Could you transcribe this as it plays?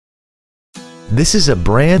This is a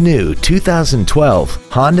brand new 2012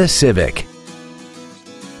 Honda Civic.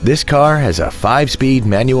 This car has a 5-speed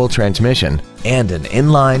manual transmission and an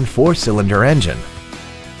inline 4-cylinder engine.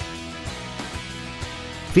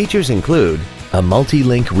 Features include a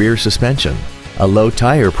multi-link rear suspension, a low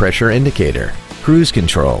tire pressure indicator, cruise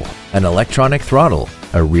control, an electronic throttle,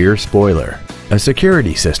 a rear spoiler, a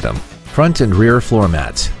security system, front and rear floor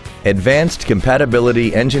mats, advanced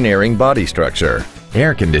compatibility engineering body structure,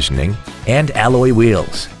 air conditioning, and alloy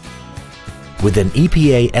wheels. With an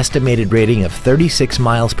EPA estimated rating of 36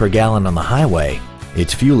 miles per gallon on the highway,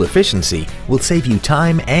 its fuel efficiency will save you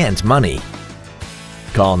time and money.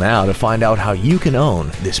 Call now to find out how you can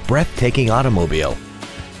own this breathtaking automobile.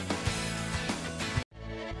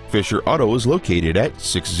 Fisher Auto is located at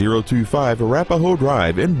 6025 Arapahoe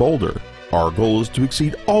Drive in Boulder. Our goal is to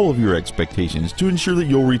exceed all of your expectations to ensure that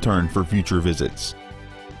you'll return for future visits.